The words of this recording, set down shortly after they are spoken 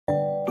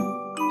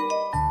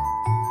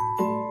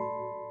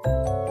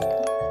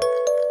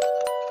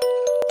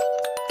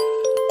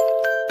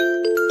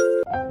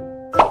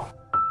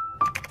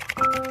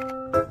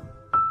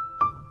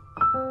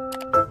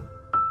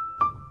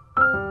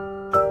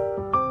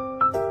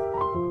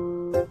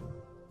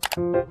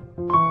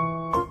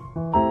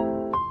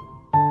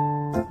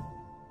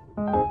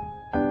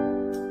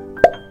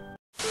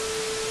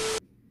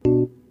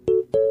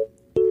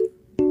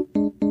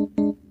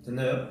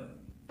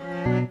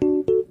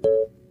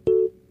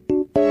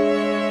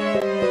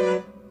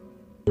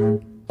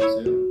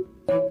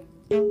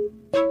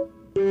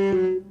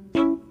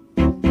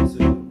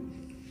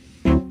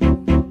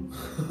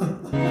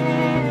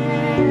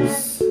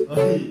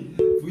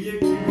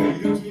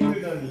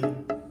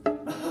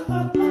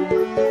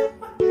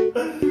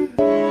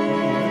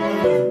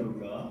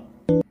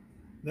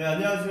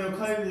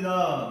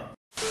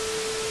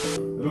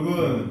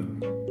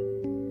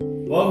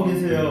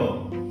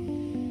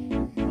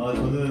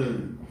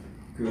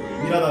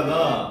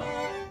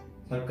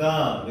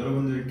잠깐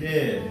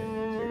여러분들께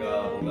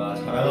제가 뭔가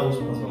자랑하고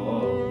싶어서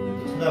오늘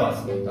또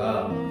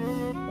찾아왔습니다.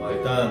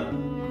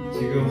 일단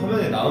지금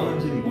화면에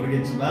나오는지는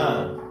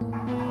모르겠지만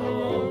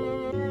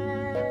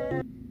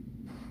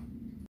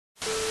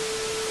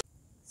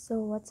So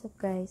what's up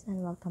guys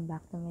and welcome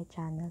back to my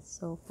channel.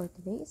 So for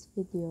today's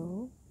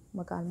video,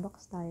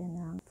 mag-unbox tayo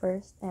ng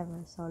first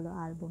ever solo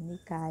album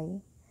ni Kai.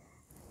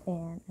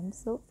 And I'm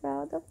so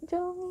proud of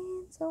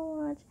Jongin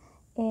so much.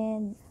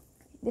 And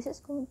this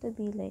is going to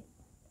be like,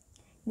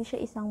 hindi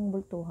siya isang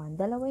bultuhan.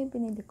 Dalawa yung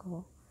binili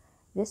ko.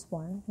 This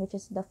one, which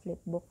is the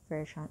Flipbook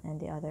version, and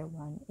the other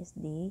one is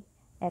the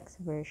X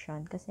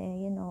version. Kasi,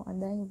 you know,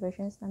 ang daming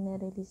versions na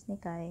nirelease ni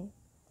Kai.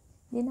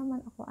 Hindi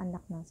naman ako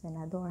anak ng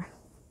senador.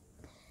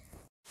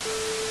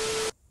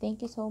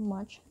 Thank you so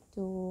much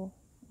to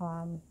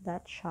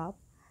that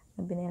shop.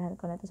 Binilhan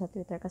ko na ito sa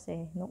Twitter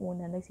kasi noong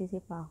una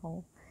nagsisipa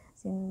ako.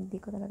 Kasi hindi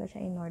ko talaga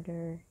siya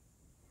in-order.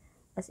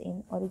 As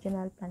in,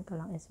 original plan ko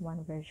lang is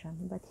one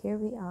version. But here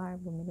we are.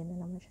 Bumili na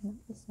naman siya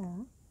ng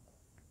isa.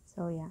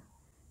 So, yeah.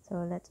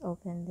 So, let's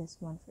open this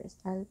one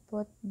first. I'll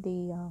put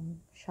the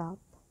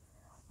shop,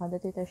 the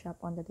Twitter shop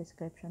on the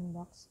description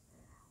box.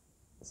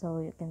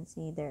 So, you can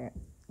see their,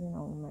 you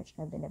know, merch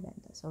na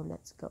binibenta. So,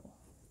 let's go.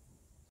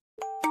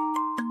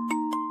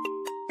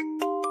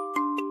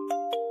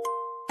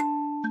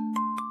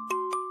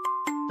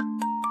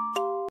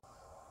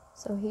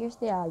 So, here's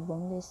the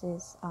album. This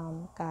is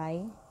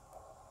Kai.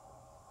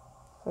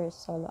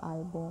 First solo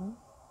album.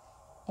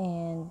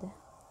 And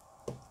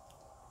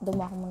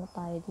dumako muna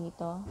tayo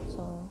dito.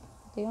 So,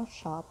 ito yung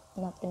shop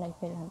na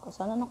pinagbilhan ko.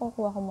 Sana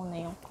nakukuha ko muna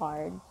yung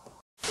card.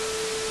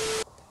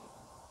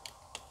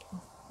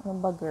 Ano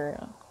ba,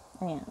 girl?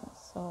 Ayan.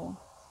 So,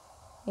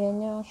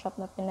 yan yung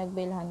shop na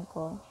pinagbilhan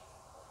ko.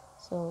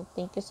 So,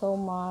 thank you so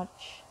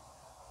much.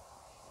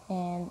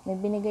 And may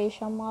binigay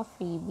siyang mga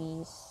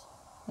freebies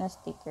na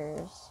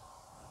stickers.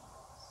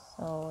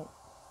 So,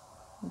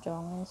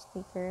 Jongin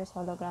stickers,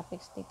 holographic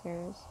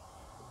stickers,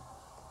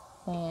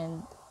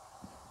 and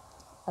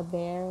a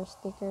bear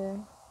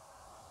sticker,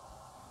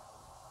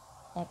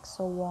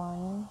 EXO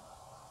one,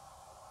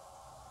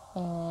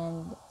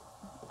 and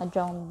a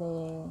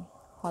Jongdae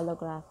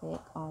holographic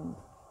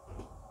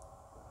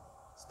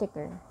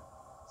sticker.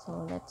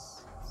 So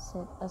let's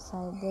set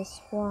aside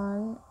this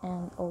one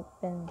and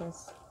open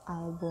this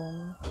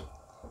album.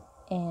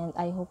 And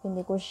I hope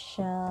hindi ko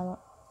siya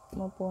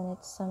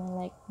mapunit, something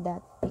like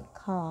that,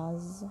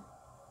 because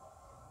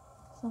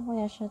saan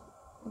kaya siya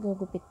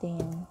gugupitin?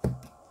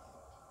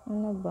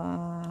 Ano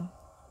ba?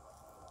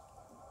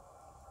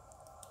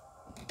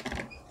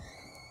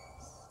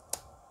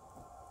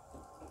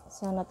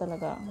 Sana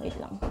talaga. Wait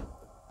lang.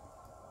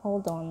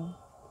 Hold on.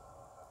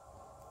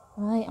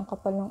 Ay, ang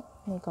kapal ng...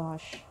 Oh my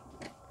gosh.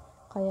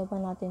 Kaya ba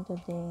natin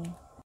today?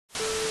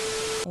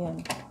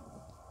 Ayun.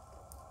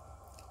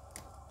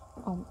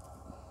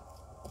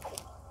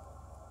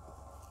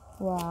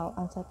 Wow,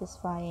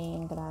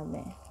 unsatisfying.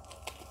 Grabe.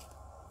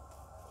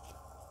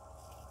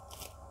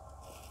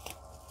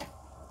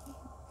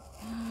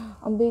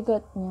 Ang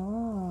bigat niya.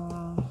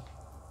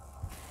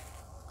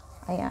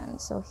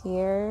 Ayan. So,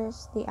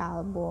 here's the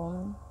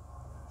album.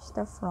 Here's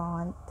the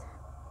front.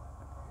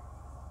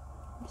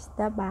 Here's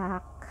the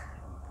back.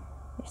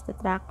 Here's the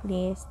track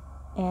list.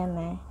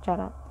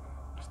 Charot.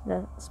 Here's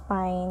the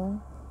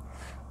spine.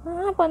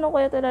 Paano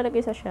kaya ito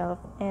lalagay sa shelf?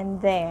 And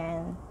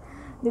then,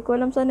 hindi ko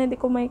alam sana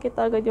hindi ko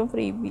makikita agad yung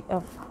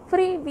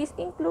freebies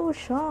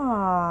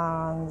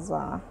inclusions.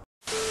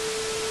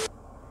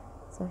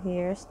 So,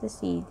 here's the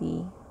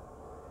CD.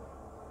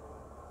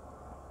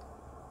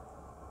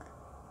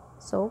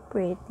 So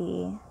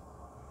pretty.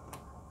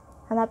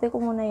 Hanapin ko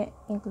muna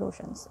yung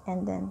inclusions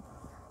and then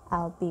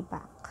I'll be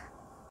back.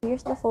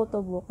 Here's the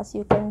photo book. As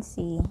you can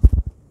see,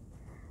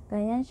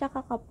 ganyan siya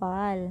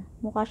kakapal.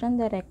 Mukha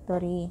siyang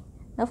directory.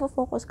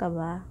 Nafo-focus ka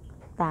ba?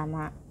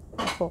 Tama.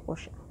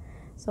 Nafocus siya.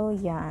 So,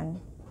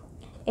 yan.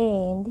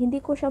 And,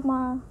 hindi ko siya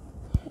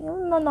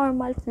yung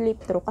normal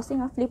flip through. Kasi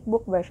nga,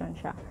 flipbook version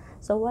siya.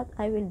 So, what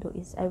I will do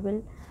is, I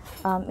will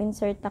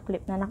insert a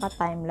clip na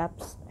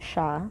naka-timelapse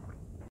siya.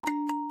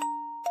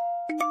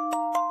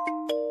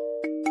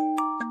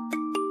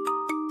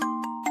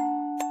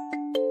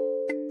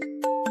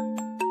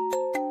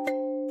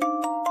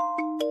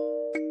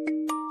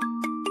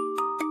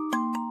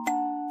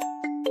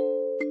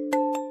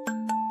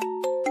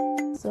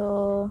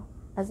 So,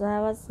 as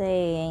I was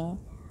saying,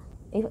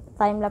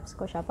 time-lapse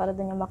ko siya para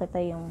doon yung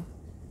makita yung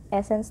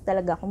essence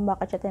talaga kung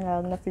bakit siya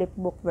tinawag na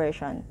flipbook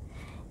version.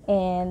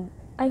 And,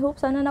 I hope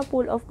sana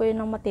na-pull off ko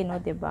yun ng matino,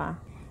 diba?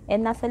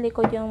 And, nasa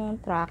likod yung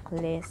track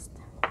list.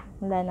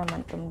 Wala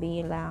naman itong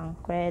bilang,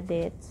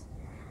 credits.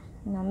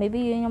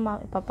 Maybe yun yung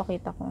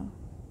ipapakita ko.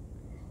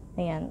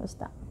 Ayan,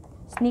 basta.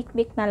 Sneak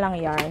peek na lang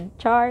yarn.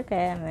 Char,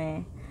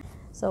 keme.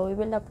 So, we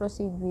will na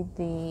proceed with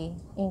the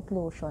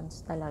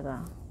inclusions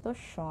talaga. Ito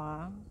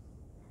siya.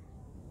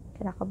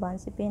 Kinakabahan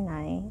si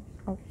Pinay,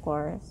 of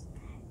course.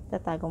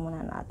 Tatago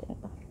muna natin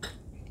to.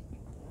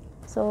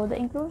 So, the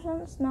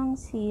inclusions ng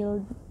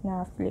sealed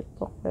na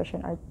flipbook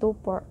version are 2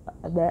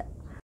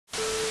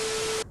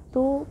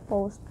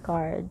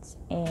 postcards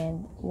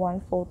and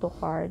 1 photo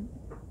card.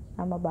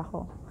 Tama ba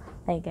ako?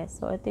 I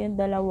guess. So, ito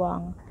yung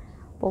dalawang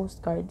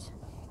postcards.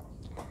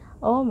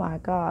 Oh my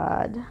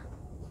God.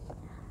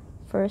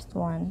 First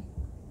one.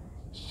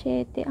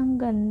 Shit,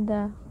 ang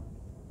ganda.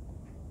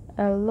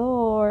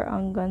 Allure,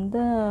 ang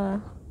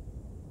ganda.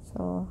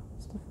 So,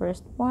 it's the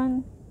first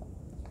one.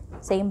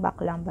 Same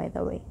back lang, by the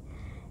way.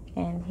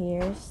 And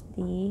here's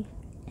the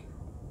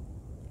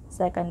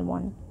second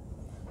one.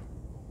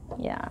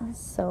 Yeah,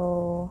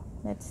 so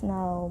let's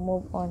now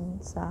move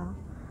on sa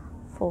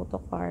photo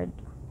card.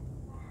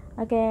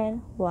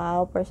 Again,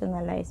 wow,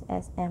 personalized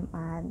SM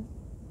ad.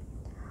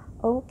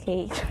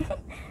 Okay.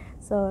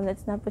 So,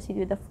 let's now proceed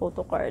with the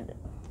photo card.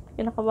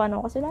 Kinakabahan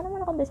ako kasi wala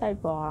naman akong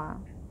decide po.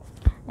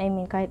 I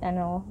mean, kahit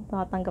ano,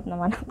 nakatanggap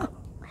naman ako.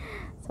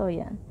 So,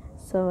 yan.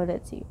 So,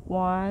 let's see.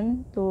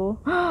 1, 2.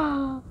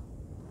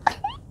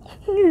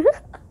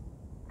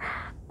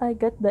 I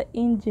got the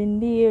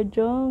engineer,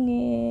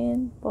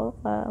 Jongin.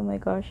 Poka. Oh my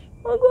gosh.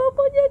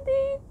 Magwapo niya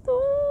dito.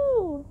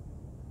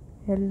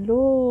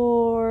 Hello.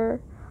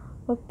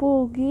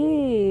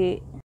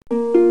 Mapugi.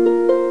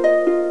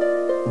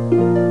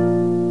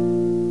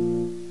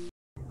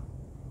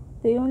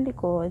 Ito yung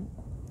likod.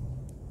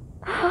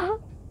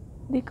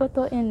 Di ko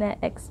to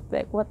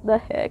ina-expect. What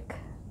the heck?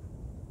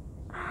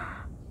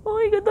 Oh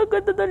my God, ang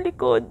ganda ng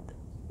likod.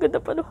 Ganda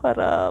pa ng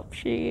harap.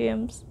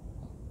 Shims.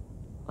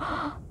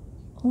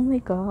 Oh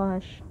my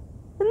gosh.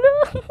 Hello.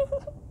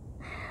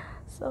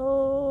 So,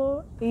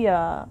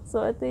 yeah.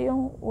 So, ito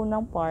yung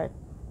unang part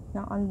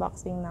ng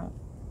unboxing ng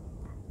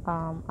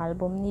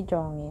album ni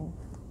Jongin.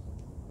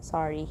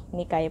 Sorry,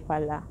 ni Kai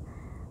pala.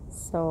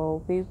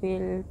 So, we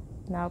will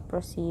now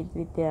proceed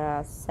with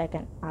the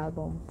second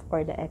album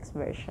for the X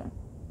version.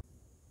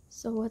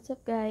 So, what's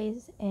up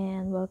guys?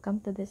 And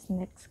welcome to this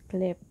next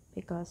clip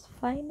because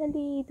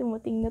finally,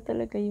 dumating na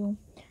talaga yung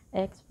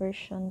X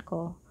version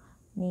ko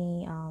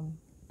ni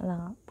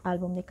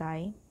album ni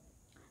Kai.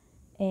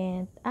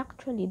 And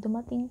actually,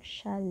 dumating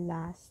siya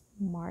last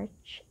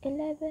March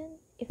 11,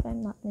 if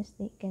I'm not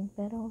mistaken.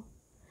 Pero,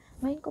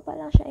 ngayon ko pa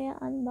lang siya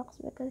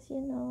i-unbox because,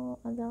 you know,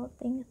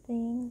 adulting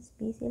things.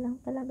 Busy lang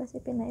talaga si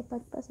Pinay,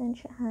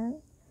 pagpasensyahan.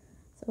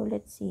 So,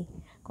 let's see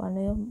kung ano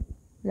yung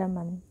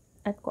laman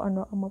at kung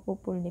ano ang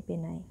mapupul ni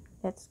Pinay.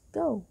 Let's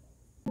go!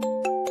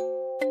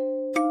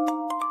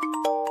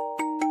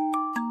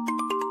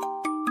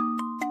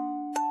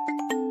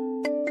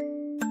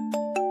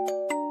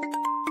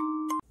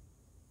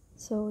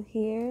 So,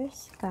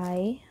 here's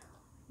Kai,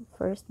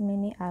 first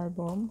mini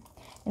album.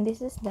 And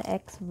this is the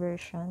X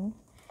version.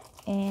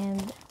 And,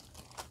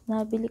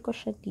 nabili ko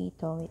siya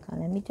dito. Wait,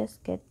 let me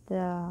just get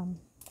the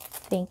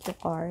thank you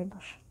card.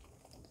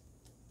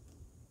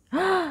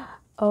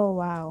 Oh,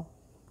 wow.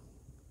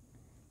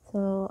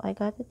 So, I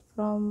got it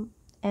from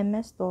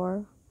MS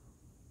Store.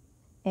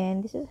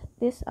 And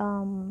this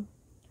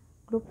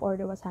group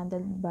order was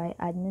handled by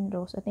Admin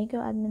Rose. So, thank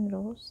you, Admin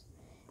Rose.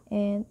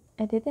 And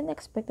I didn't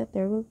expect that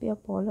there will be a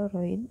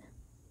Polaroid.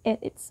 And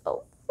it's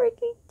so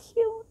freaking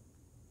cute.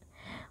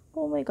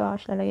 Oh my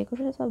gosh, lalagay ko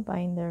siya sa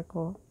binder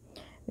ko.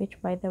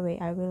 Which, by the way,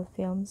 I will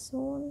film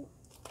soon.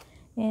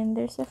 And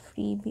there's a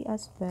freebie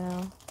as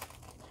well.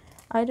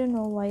 I don't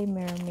know why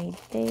mermaid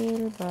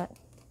tail, but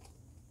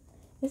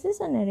is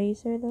this an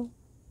eraser though?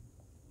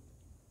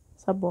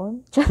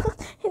 Sabon?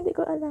 Hindi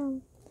ko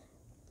alam.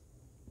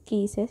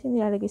 Kisses,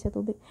 hindi lalagay sa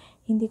tubig.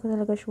 Hindi ko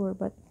talaga sure,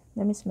 but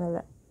let me smell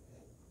it.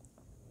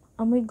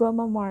 Amoy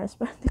goma Mars,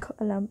 pero hindi ko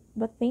alam.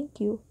 But thank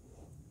you.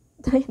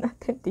 Try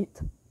natin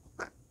dito.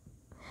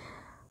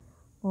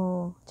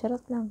 Oh,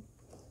 charot lang.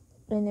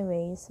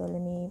 Anyway, so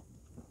let me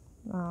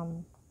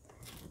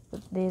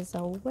put this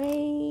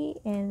away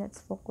and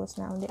let's focus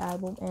na on the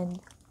album.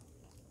 And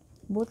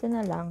buti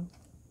na lang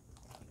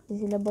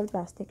resealable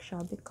plastic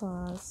siya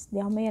because di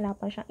ako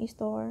mahirapan siyang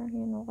i-store,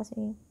 you know,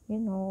 kasi, you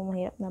know,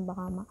 mahirap na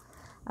baka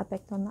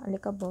ma-apekto ng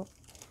alikabok.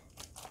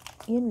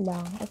 Yun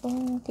lang.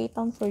 Itong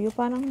K-Town for you,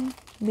 parang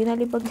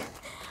binalibag,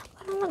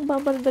 parang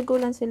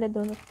nagbabaldagulan sila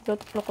doon,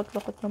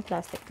 lukot-lukot ng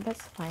plastic.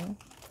 That's fine.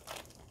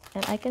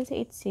 And I can say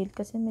it's sealed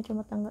kasi medyo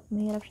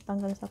mahirap siya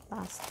tanggalin sa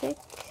plastic.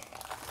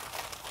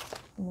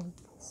 Move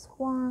this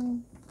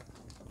one.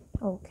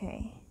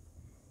 Okay.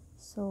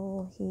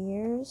 So,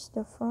 here's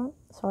the front.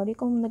 Sorry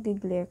kung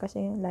nag-glare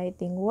kasi yung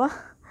lighting. Wow!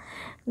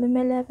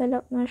 Lume-level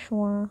up na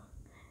siya.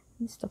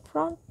 This is the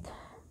front.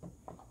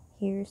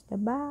 Here's the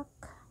back.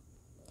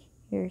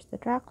 Here's the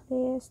track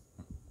list.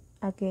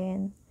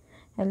 Again,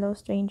 Hello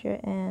Stranger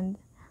and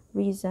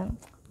Reason.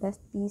 That's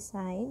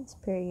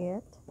B-sides,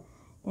 period.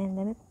 And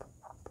let me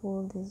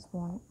pull this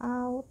one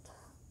out.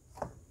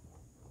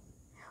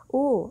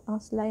 Oh, ang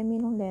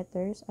slimy ng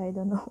letters. I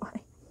don't know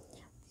why.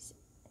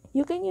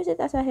 You can use it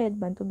as a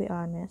headband, to be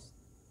honest.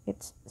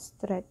 It's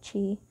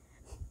stretchy.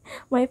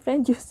 My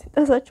friend used it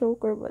as a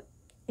choker, but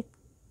it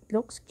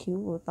looks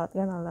cute, not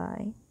gonna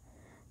lie.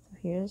 So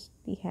here's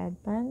the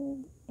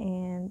headband,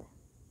 and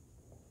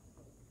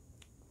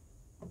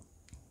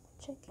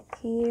check it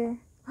here.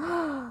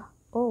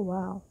 Oh,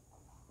 wow.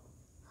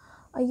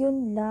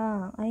 Ayun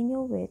lang. I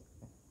knew it.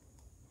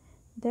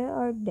 there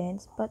are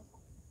dents, but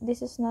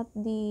this is not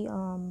the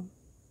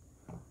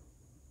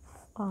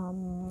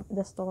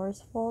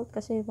store's fault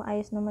kasi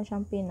maayos naman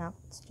siyang pinak.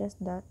 It's just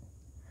that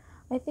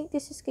I think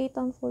this is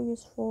K-Town for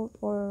You's fault,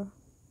 or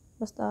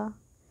basta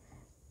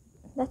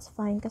that's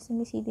fine kasi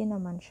may CD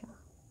naman siya.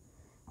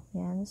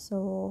 Yan,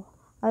 so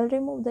I'll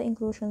remove the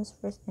inclusions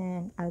first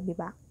and I'll be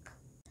back.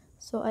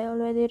 So I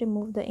already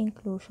removed the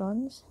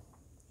inclusions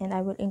and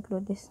I will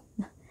include this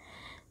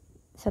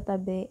sa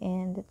tabi,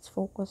 and let's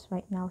focus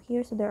right now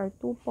here. So there are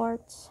two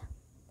parts.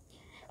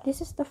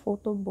 This is the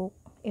photo book.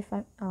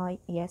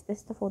 Yes, this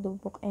is the photo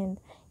book, and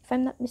if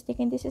I'm not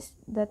mistaken, this is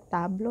the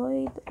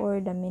tabloid or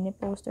the mini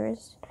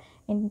posters,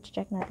 and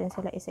check natin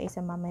sila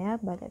isa-isa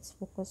mamaya, but let's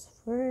focus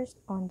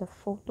first on the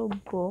photo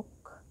book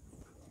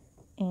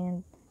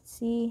and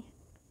see.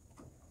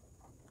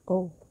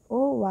 Oh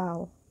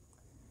wow,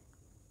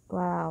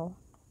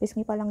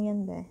 pisngi pa lang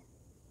yan be.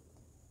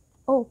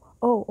 Oh,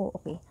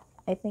 okay,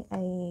 I think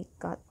I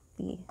got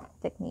the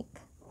technique.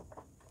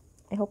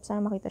 I hope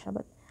sana makita siya,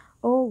 but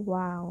oh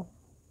wow,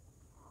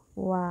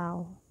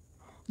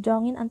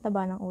 Jongin ang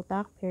taba ng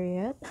utak,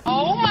 period.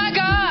 Oh my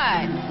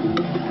god!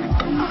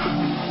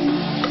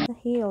 The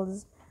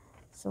heels.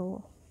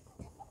 So,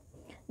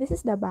 this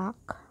is the back.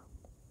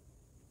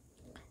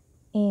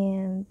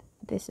 And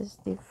this is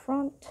the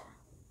front.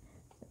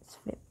 Let's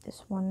flip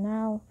this one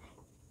now.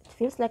 It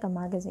feels like a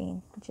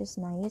magazine, which is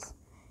nice.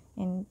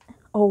 And,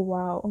 oh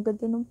wow, ang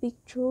ganda ng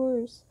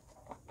pictures.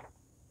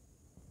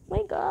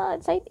 My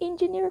God, site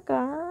engineer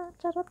ka.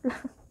 Charot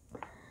lang.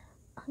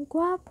 Ang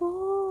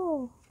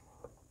gwapo.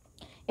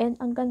 And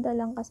ang ganda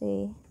lang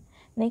kasi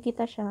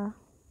nakikita siya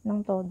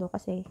ng todo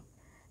kasi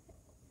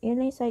yun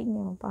lang yung side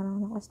nyo, parang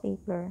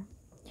naka-stapler.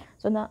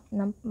 So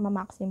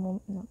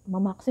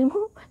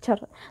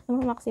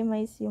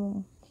ma-maximize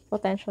yung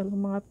potential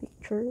ng mga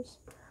pictures.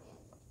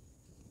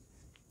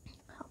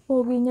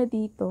 Pogi niya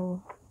dito.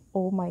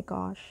 Oh my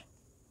gosh.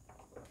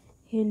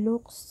 He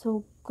looks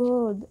so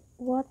good.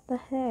 What the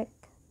heck?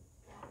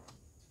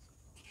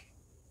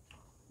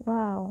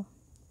 Wow.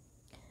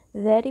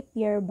 Very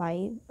pure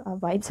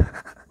vibes.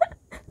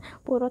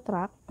 Puro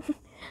track.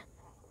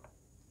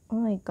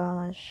 Oh my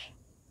gosh.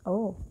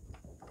 Oh,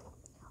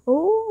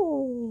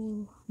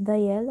 the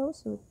yellow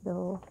suit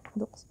though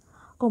looks,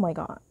 oh my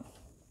god,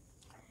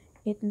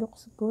 it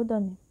looks good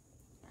on it.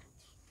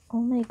 Oh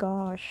my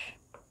gosh.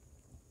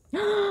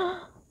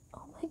 Oh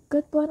my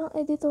god, parang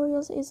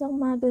editorial sa isang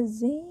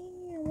magazine.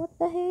 What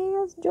the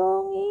hell,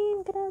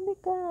 Jongin? Grabe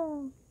ka.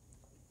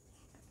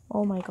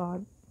 Oh my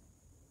god.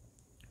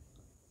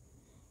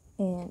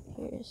 And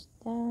here's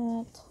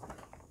that.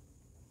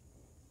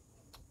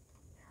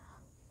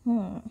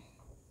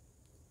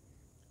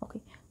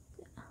 Okay.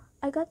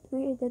 I got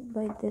weirded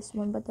by this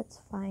one, but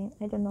that's fine.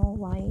 I don't know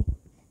why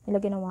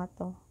nila ginawa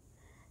to.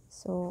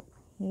 So,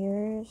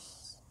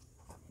 here's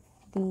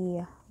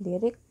the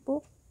lyric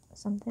book.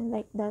 Something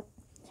like that.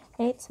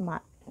 And it's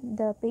matte.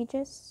 The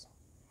pages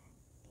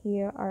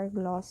here are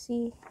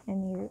glossy,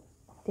 and here,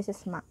 this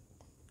is matte.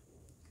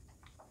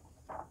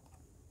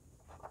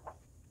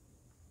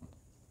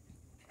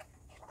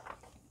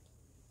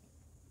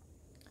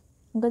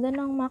 Ang ganda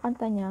ng mga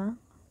kanta niya.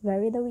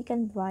 Very The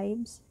Weeknd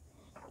vibes.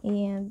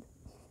 And,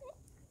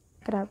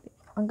 grabe.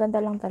 Ang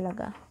ganda lang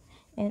talaga.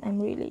 And I'm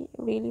really,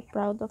 really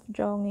proud of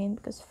Jongin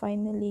because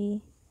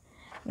finally,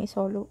 may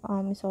solo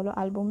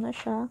album na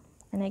siya.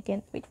 And I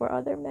can't wait for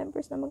other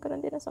members na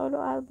magkaroon din ng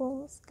solo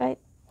albums. Kahit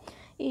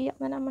iiyak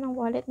na naman ang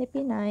wallet ni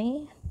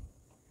Pinay.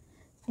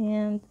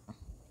 And,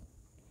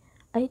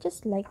 I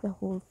just like the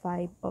whole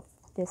vibe of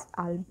this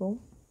album.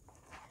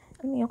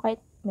 I mean, kahit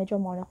medyo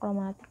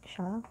monochromatic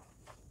siya,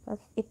 but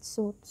it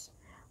suits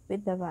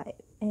with the vibe.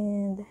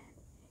 And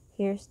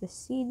here's the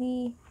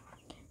CD.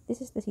 This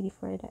is the CD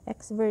for the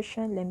X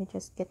version. Let me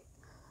just get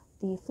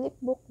the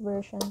Flipbook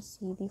version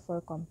CD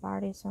for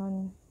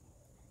comparison.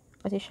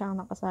 Kasi siya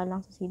ang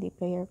nakasalang sa CD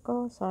player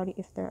ko. Sorry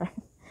if there are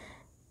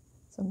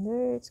some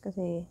nerds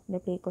kasi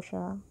na-play ko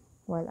siya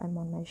while I'm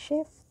on my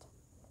shift.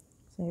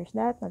 So here's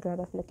that.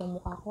 Nagre-reflect yung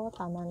mukha ko.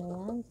 Tama na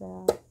yan.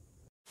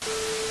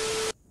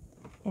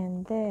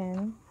 And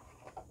then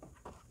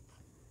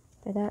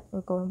after that,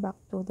 we're going back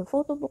to the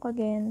photo book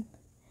again.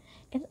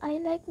 And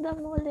I like the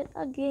mullet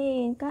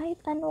again.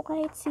 Kahit ano,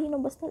 kahit sino,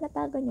 basta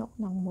latagan nyo ako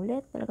ng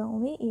mullet. Talagang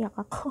umiiyak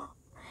ako.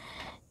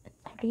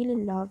 I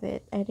really love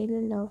it. I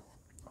really love.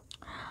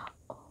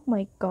 Oh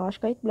my gosh,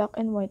 kahit black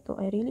and white to,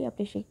 I really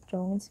appreciate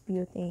Jong's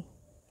beauty.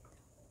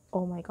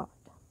 Oh my god.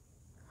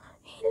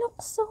 He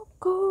looks so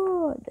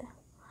good.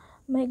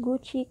 My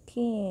Gucci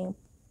king.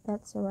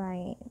 That's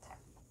right.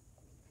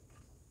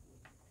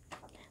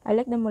 I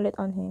like the mullet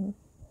on him.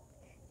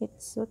 It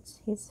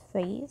suits his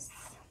face.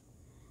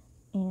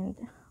 And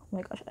oh my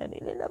gosh, I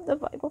really love the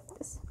vibe of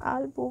this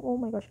album. Oh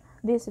my gosh,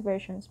 this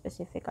version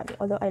specifically.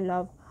 Although I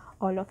love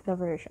all of the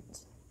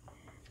versions,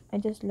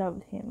 I just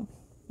loved him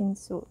in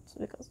suits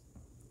because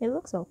he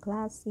looks so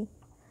classy,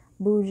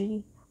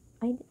 bougie.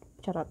 Ay,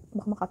 charot,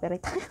 baka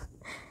makapirate tayo.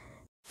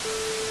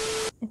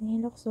 And he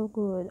looks so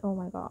good. Oh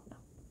my god.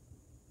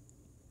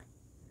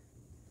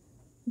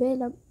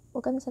 Bella,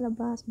 Huwag ka na sa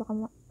labas. Baka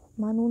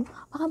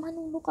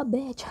manuno ka,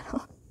 be.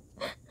 Charot.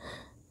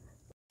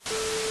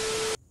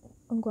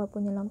 Ang gwapo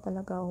niya lang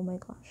talaga. Oh my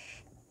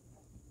gosh.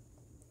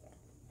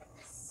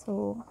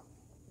 So,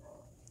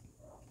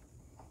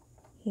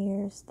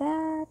 here's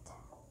that.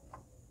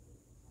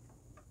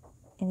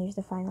 And here's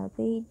the final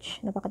page.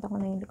 Napakita ko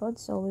na yung likod.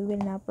 So, we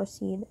will now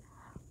proceed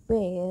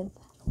with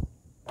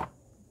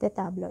the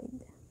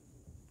tabloid.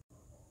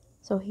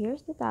 So,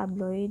 here's the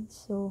tabloid.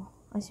 So,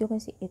 as you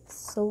can see, it's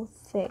so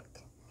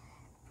thick.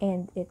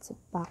 And it's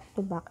back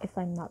to back, if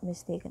I'm not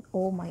mistaken.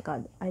 Oh my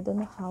god. I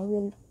don't know how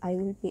I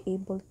will be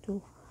able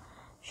to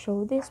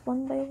show this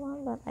one by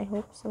one. But I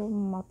hope so.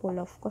 Ma-pull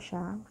off ko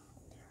siya.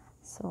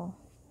 So,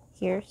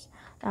 here's,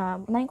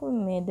 unahin ko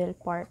yung middle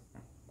part.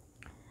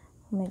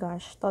 Oh my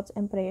gosh, thoughts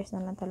and prayers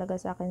na lang talaga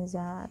sa akin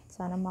that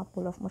sana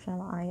ma-pull off mo siya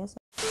ng ayos.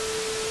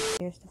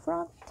 Here's the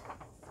front.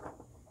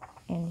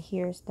 And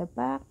here's the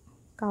back.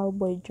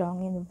 Cowboy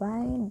Jongin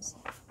vibes.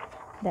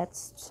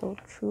 That's so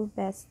true,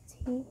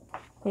 bestie.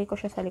 Pwede ko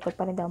siya sa likod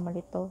para daw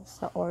malito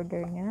sa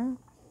order niya.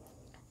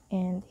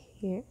 And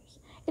here's,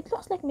 it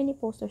looks like mini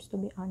posters to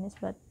be honest,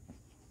 but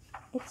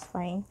it's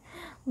fine.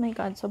 Oh my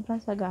god,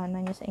 sobrang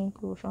sagana niya sa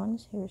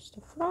inclusions. Here's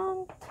the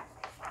front.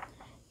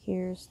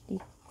 Here's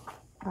the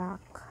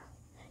back.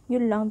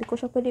 Yun lang, di ko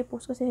siya pwede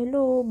post kasi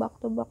hello, back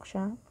to back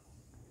siya.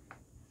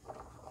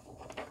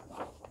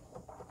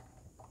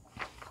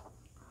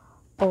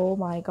 Oh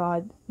my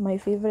god, my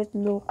favorite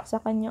look sa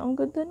kanya. Ang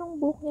ganda ng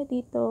buhok niya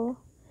dito.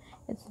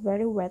 It's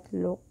very wet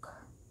look.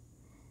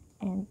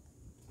 And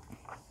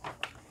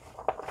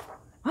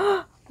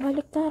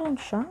baliktaran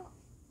siya.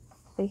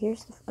 Okay,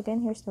 here's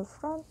the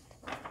front.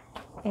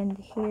 And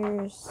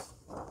here's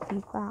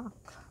the back.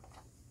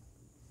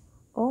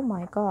 Oh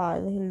my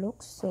god, he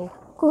looks so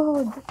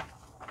good.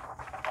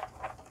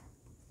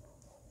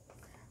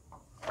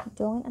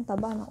 Jongin, ang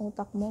taba ng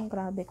utak mo.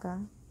 Grabe ka.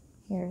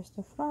 Here's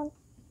the front.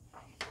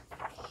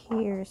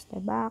 Here's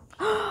the back.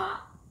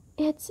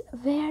 It's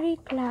very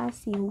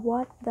classy.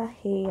 What the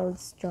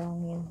hells,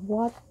 Jongin?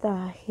 What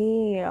the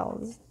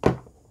hells?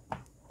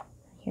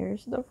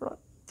 Here's the front.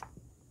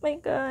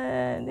 My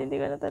god. Hindi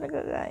ko na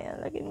talaga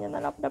kaya. Lagyan niya na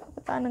lang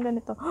pataan ng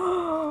ganito.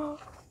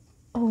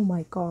 Oh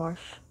my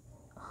gosh.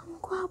 Ang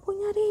gwapo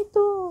niya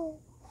rito.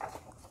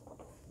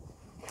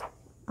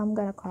 I'm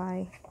gonna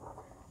cry.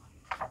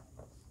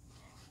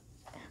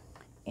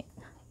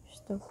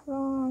 The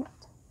front.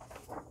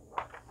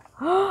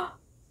 Oh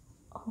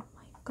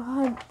my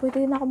god.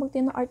 Pwede na ako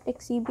magtinong art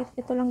exhibit.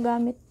 Ito lang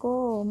gamit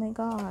ko. Oh my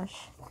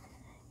gosh.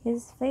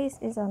 His face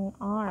is an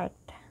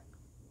art.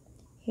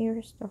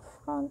 Here's the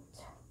front.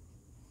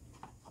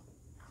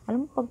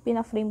 Alam mo, pag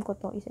pina-frame ko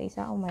to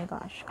isa-isa, oh my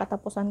gosh.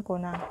 Katapusan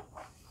ko na.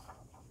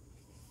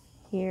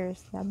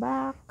 Here's the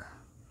back.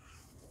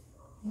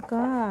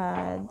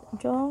 God.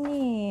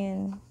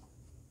 Jongin.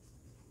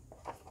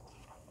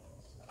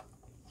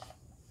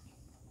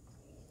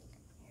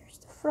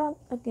 Front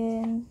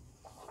again.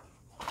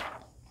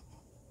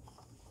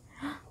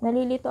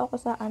 Nalilito ako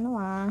sa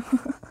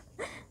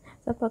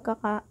sa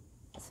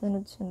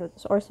pagkakasunod-sunod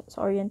or sa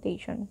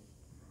orientation.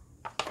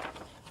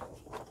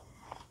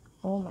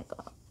 Oh my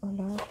god.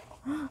 Wala.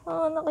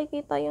 Oh,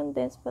 nakikita yung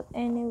dents, but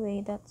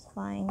anyway, that's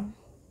fine.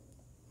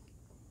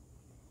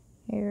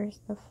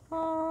 Here's the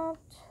front.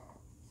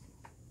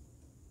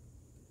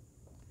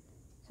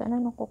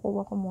 Sana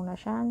nakukuha ko muna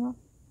siya, no?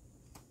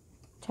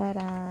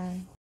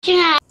 Charan.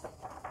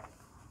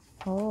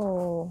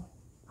 Oh.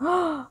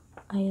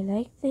 I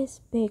like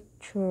this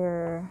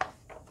picture.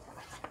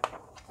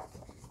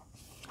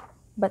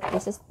 But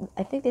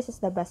I think this is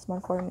the best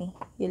one for me.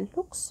 You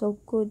look so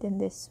good in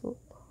this suit.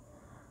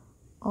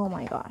 Oh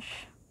my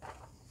gosh.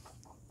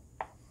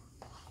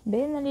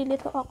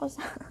 Nalilito ako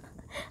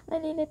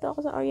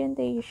sa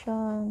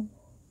orientation.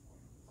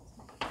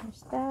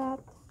 There's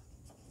that.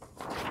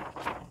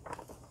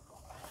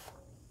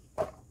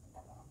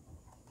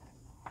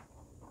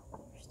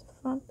 There's the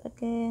front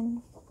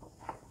again.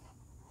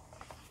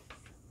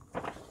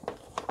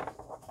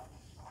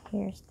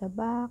 Here's the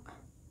back.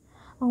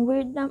 Ang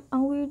weird ng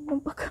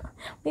pagka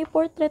may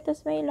portrait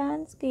tas may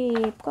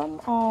landscape. Come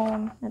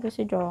on. Ito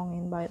si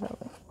Jongin, by the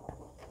way.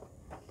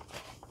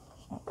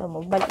 Ito,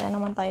 magbalik na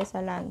naman tayo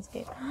sa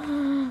landscape.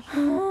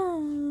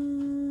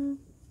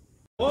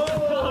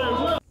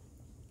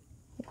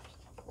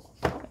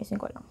 Isin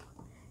ko lang.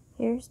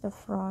 Here's the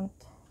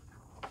front.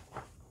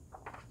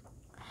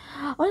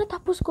 Oh,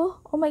 natapos ko.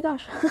 Oh my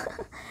gosh.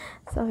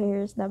 So,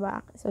 here's the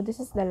back. So,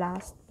 this is the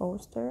last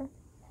poster.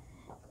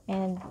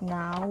 And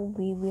now,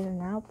 we will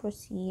now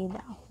proceed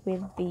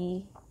with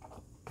the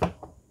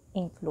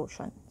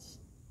inclusions.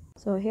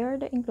 So, here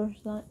are the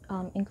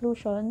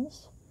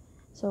inclusions.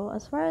 So,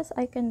 as far as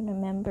I can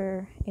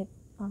remember, it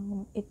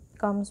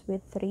comes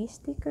with 3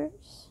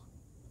 stickers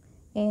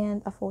and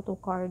a photo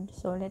card.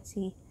 So, let's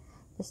see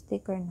the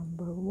sticker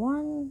number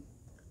 1.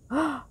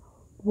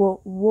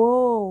 Whoa,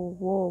 whoa,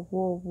 whoa,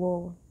 whoa,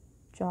 whoa.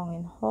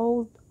 Jongin,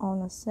 hold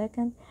on a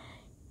second.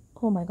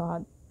 Oh my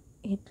god.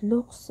 It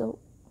looks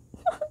so...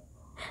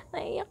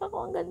 Naiiyak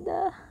ako, ang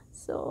ganda.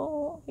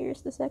 So,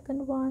 here's the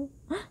second one.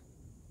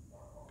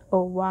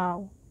 Oh,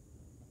 wow.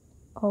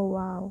 Oh,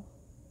 wow.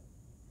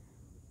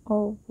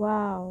 Oh,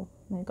 wow.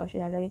 My gosh,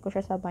 ilalagay ko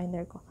siya sa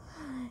binder ko.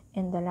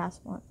 And the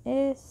last one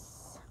is...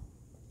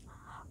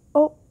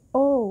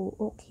 Oh,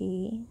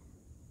 okay.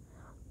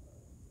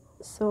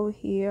 So,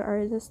 here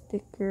are the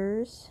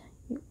stickers.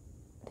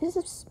 This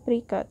is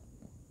pre-cut.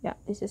 Yeah,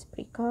 this is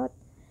pre-cut.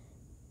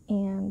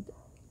 And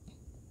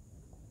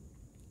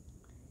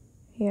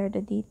here are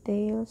the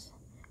details.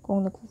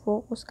 Kung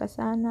nag-focus ka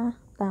sana,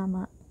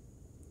 tama.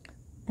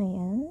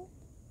 Ayan.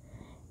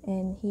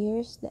 And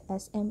here's the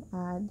SM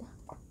ad.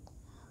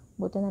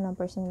 Buti na lang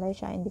personalize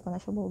siya, hindi ko na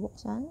siya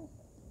bubuksan.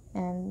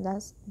 And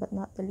last but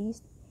not the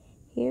least,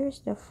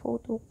 here's the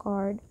photo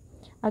card.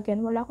 Again,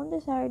 wala akong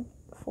desired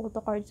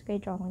photo cards kay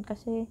Jongin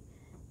kasi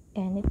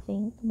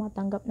anything,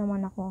 tumatanggap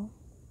naman ako.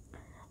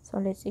 So,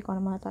 let's see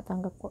kung ano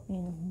matatanggap ko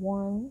in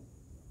 1,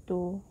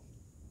 2.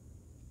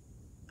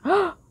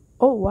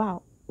 Oh,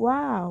 wow.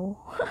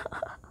 Wow.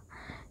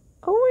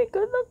 Oh my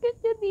God, ang cute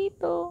niya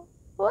dito.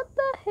 What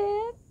the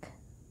heck?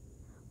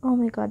 Oh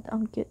my God,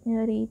 ang cute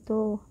niya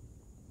rito.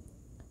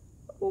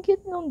 Ang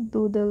cute ng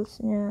doodles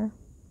niya.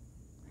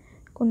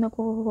 Kung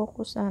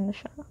nag-focus sana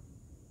siya.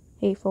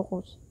 Hey,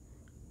 focus.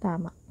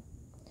 Tama.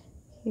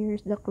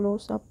 Here's the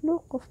close-up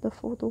look of the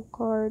photo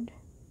card.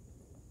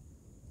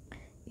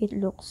 It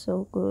looks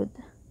so good.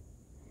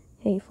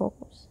 Hey,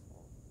 focus.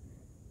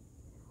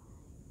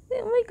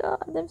 Oh my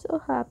God, I'm so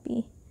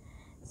happy.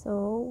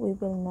 So, we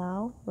will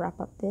now wrap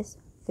up this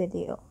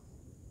video.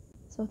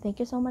 So, thank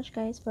you so much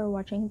guys for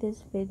watching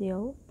this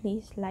video.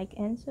 Please like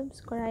and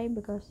subscribe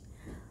because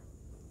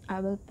I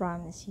will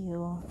promise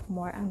you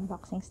more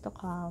unboxings to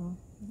come.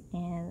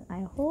 And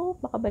I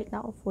hope makabalik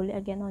na ako fully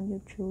again on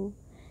YouTube.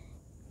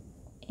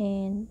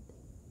 And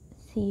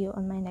see you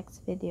on my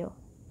next video.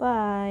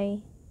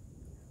 Bye!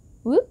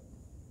 Whoop!